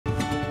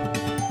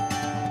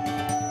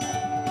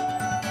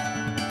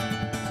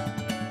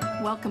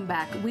Welcome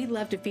back. We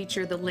love to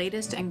feature the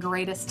latest and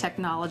greatest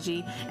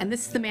technology, and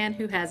this is the man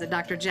who has it,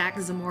 Dr. Jack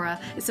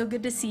Zamora. It's so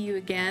good to see you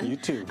again. You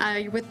too.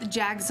 You're with the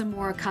Jack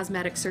Zamora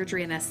Cosmetic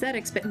Surgery and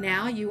Aesthetics, but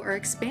now you are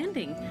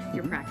expanding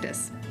your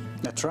practice.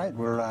 That's right.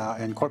 We're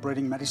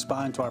incorporating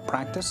MediSpa into our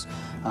practice,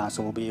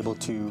 so we'll be able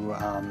to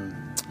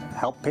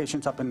help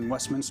patients up in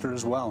Westminster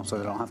as well, so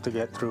they don't have to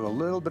get through a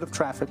little bit of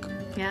traffic.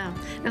 Yeah.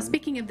 Now,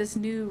 speaking of this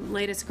new,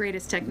 latest,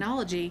 greatest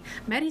technology,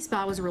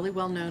 MediSpa was really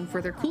well known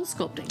for their cool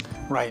sculpting.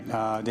 Right.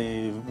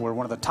 They were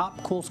one of the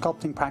top cool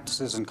sculpting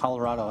practices in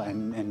Colorado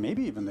and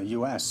maybe even the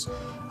U.S.,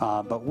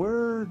 but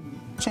we're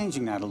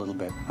changing that a little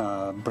bit,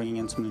 bringing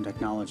in some new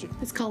technology.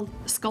 It's called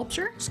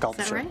SculpSure? SculpSure, Is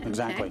that right?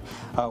 exactly.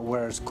 Okay.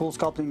 Whereas cool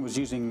sculpting was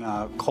using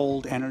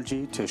cold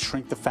energy to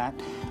shrink the fat,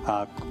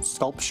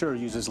 SculpSure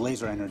uses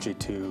laser energy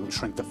to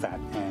shrink the fat.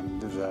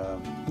 And the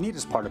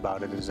neatest part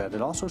about it is that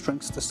it also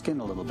shrinks the skin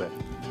a little bit.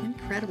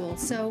 Incredible.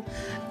 So,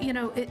 you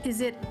know,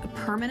 is it a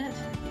permanent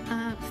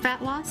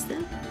fat loss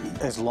then?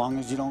 As long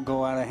as you don't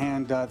go out of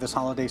hand this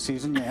holiday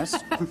season,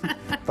 yes.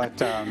 but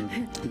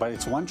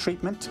it's one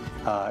treatment.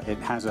 It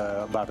has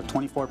about a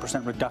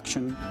 24%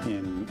 reduction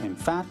in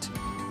fat,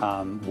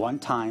 one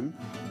time,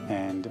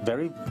 and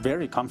very,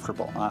 very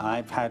comfortable.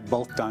 I've had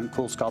both done,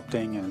 cool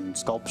sculpting and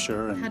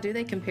SculpSure. And how do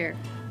they compare?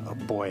 Oh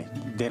boy,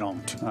 they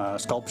don't.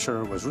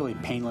 SculpSure was really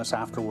painless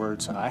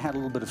afterwards. I had a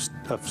little bit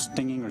of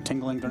stinging or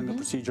tingling during the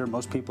procedure.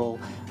 Most people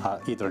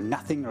either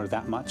nothing or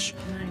that much,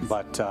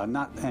 but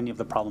not any of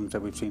the problems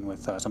that we've seen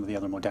with some of the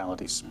other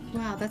modalities.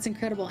 Wow, that's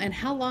incredible. And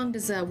how long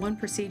does one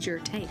procedure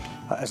take?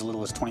 As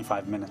little as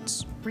 25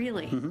 minutes.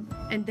 Really?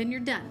 And then you're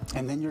done?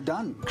 And then you're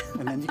done.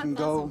 And then you can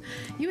go... Awesome.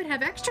 You would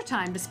have extra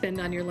time to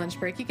spend on your lunch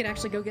break. You could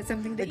actually go get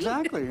something to eat.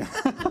 Exactly.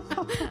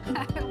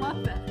 I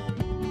love that.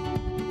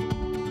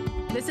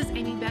 This is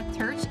Amy Beth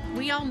Turch.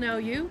 We all know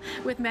you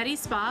with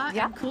MediSpa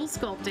and Cool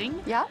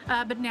Sculpting. Yeah.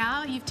 But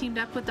now you've teamed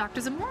up with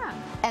Dr. Zamora.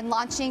 And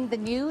launching the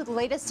new,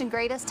 latest and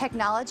greatest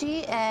technology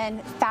in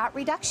fat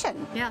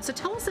reduction. Yeah, so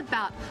tell us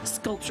about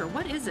SculpSure.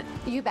 What is it?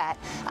 You bet.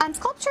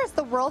 SculpSure is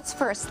the world's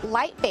first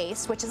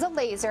light-based, which is a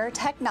laser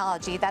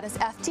technology that is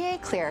FDA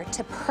cleared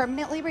to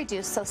permanently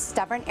reduce those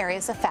stubborn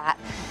areas of fat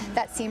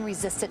that seem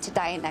resistant to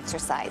diet and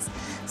exercise.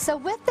 So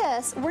with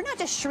this, we're not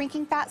just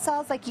shrinking fat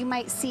cells like you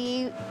might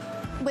see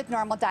with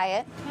normal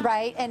diet,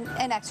 right, and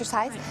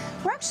exercise.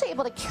 We're actually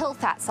able to kill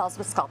fat cells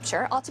with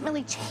SculpSure,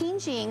 ultimately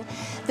changing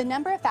the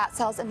number of fat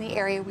cells in the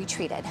area we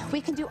treated.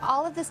 We can do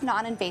all of this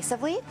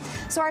non-invasively,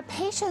 so our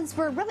patients,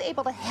 we're really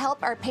able to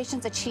help our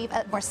patients achieve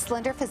a more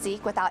slender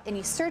physique without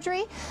any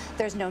surgery.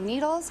 There's no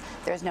needles,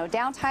 there's no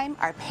downtime.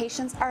 Our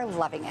patients are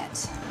loving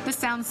it. This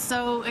sounds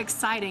so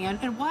exciting.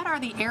 And what are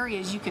the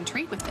areas you can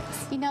treat with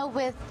this? You know,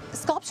 with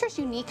SculpSure's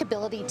unique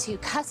ability to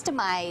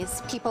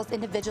customize people's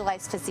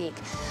individualized physique,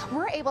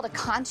 we're able to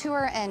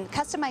contour and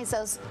customize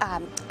those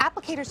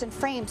applicators and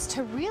frames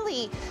to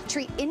really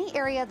treat any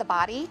area of the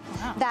body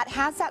that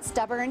has that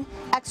stubborn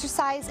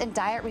exercise and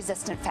diet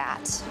resistant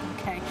fat.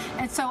 Okay,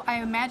 and so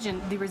I imagine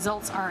the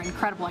results are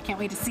incredible. I can't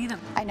wait to see them.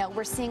 I know,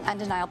 we're seeing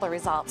undeniable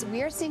results.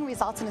 We are seeing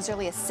results in as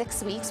early as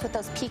 6 weeks, with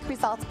those peak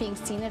results being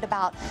seen at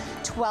about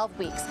 12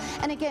 weeks.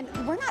 And again,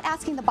 we're not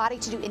asking the body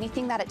to do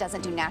anything that it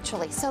doesn't do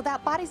naturally. So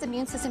that body's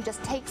immune system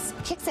just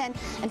kicks in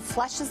and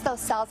flushes those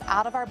cells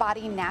out of our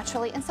body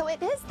naturally. And so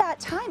it is that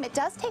time. It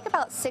does take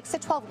about 6 to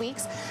 12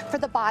 weeks for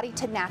the body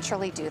to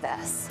naturally do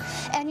this.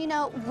 And you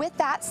know, with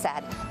that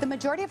said, the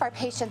majority of our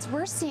patients,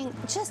 we're seeing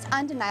just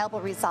undeniable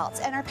results.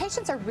 And our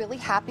patients are really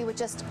happy with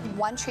just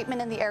one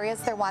treatment in the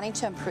areas they're wanting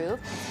to improve.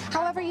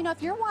 However, you know,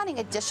 if you're wanting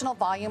additional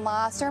volume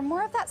loss or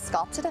more of that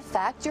sculpted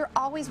effect, you're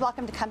always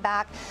welcome to come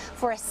back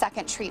for a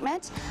second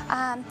treatment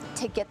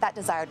to get that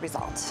desired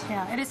result.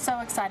 Yeah, it is so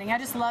exciting. I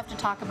just love to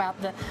talk about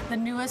the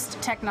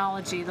newest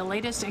technology, the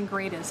latest and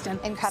greatest. And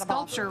incredible.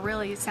 SculpSure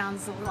really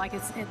sounds like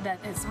it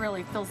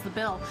really fills the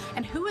bill.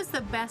 And who is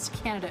the best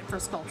candidate for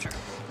SculpSure?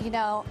 You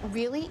know,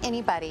 really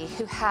anybody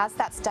who has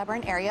that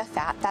stubborn area of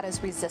fat that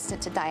is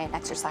resistant to diet and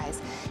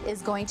exercise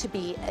is going to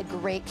be a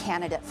great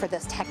candidate for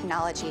this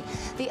technology.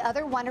 The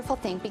other wonderful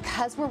thing,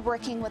 because we're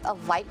working with a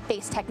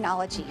light-based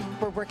technology,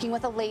 we're working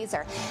with a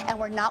laser, and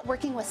we're not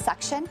working with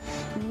suction,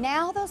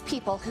 now those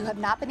people who have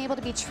not been able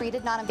to be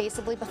treated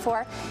non-invasively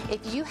before,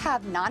 if you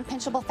have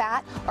non-pinchable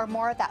fat or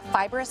more of that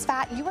fibrous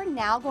fat, you are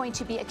now going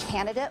to be a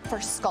candidate for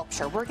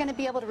SculpSure. We're going to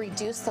be able to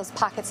reduce those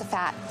pockets of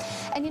fat.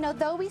 And you know,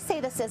 though we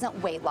say this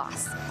isn't weight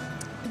loss,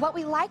 what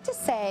we like to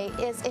say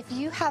is if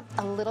you have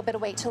a little bit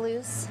of weight to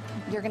lose,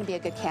 you're going to be a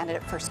good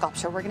candidate for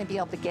SculpSure. We're going to be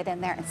able to get in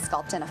there and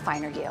sculpt in a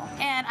finer you.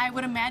 And I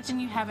would imagine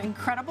you have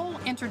incredible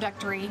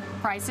introductory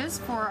prices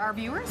for our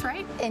viewers,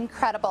 right?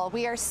 Incredible.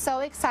 We are so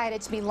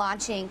excited to be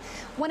launching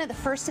one of the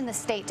first in the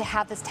state to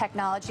have this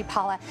technology,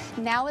 Paula.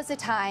 Now is the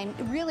time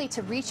really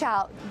to reach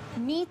out,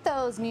 meet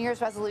those New Year's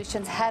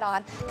resolutions head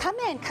on. Come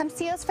in, come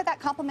see us for that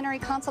complimentary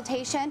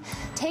consultation.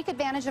 Take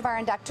advantage of our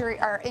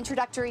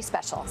introductory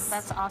specials.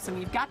 That's awesome.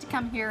 You've got to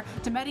come here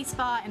to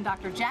MediSpa and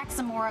Dr. Jack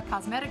Zamora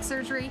Cosmetic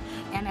Surgery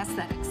and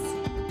Aesthetics.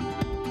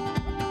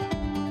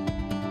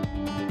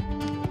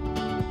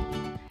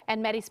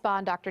 And MediSpa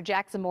and Dr.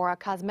 Jack Zamora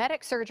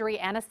Cosmetic Surgery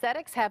and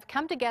Aesthetics have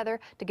come together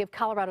to give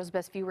Colorado's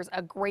Best viewers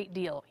a great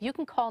deal. You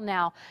can call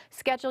now,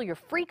 schedule your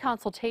free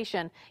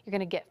consultation. You're going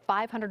to get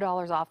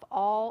 $500 off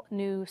all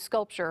new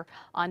SculpSure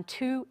on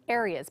 2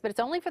 areas, but it's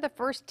only for the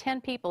first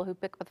 10 people who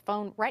pick up the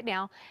phone right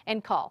now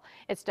and call.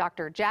 It's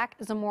Dr. Jack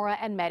Zamora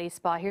and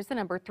MediSpa. Here's the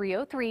number,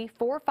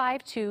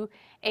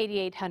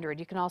 303-452-8800.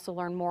 You can also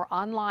learn more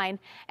online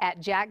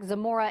at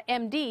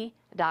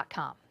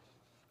jackzamoramd.com.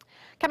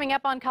 Coming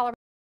up on Colorado